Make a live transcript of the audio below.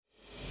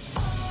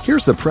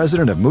Here's the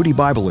president of Moody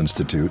Bible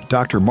Institute,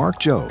 Dr. Mark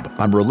Jobe,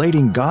 on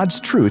relating God's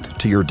truth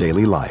to your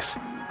daily life.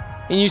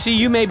 And you see,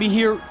 you may be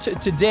here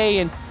today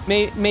and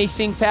may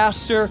think,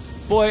 Pastor,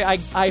 boy,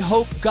 I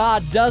hope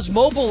God does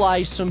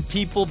mobilize some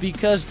people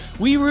because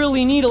we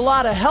really need a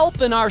lot of help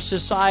in our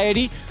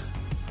society.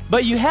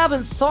 But you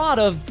haven't thought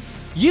of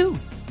you.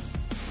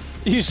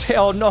 You say,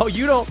 oh no,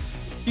 you don't.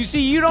 You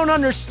see, you don't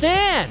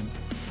understand.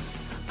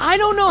 I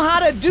don't know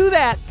how to do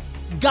that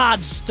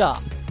God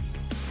stuff.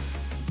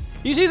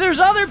 You see, there's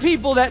other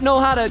people that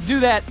know how to do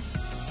that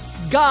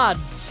God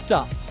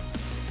stuff.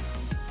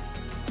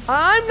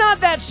 I'm not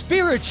that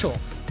spiritual.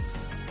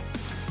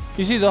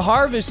 You see, the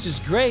harvest is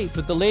great,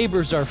 but the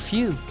labors are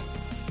few.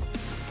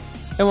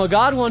 And what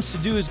God wants to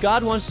do is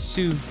God wants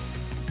to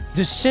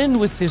descend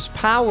with His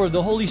power,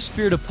 the Holy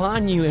Spirit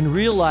upon you, and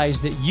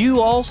realize that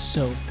you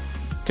also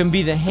can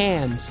be the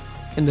hands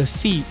and the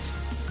feet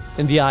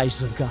and the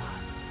eyes of God.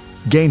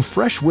 Gain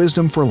fresh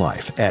wisdom for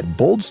life at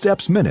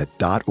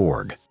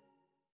boldstepsminute.org.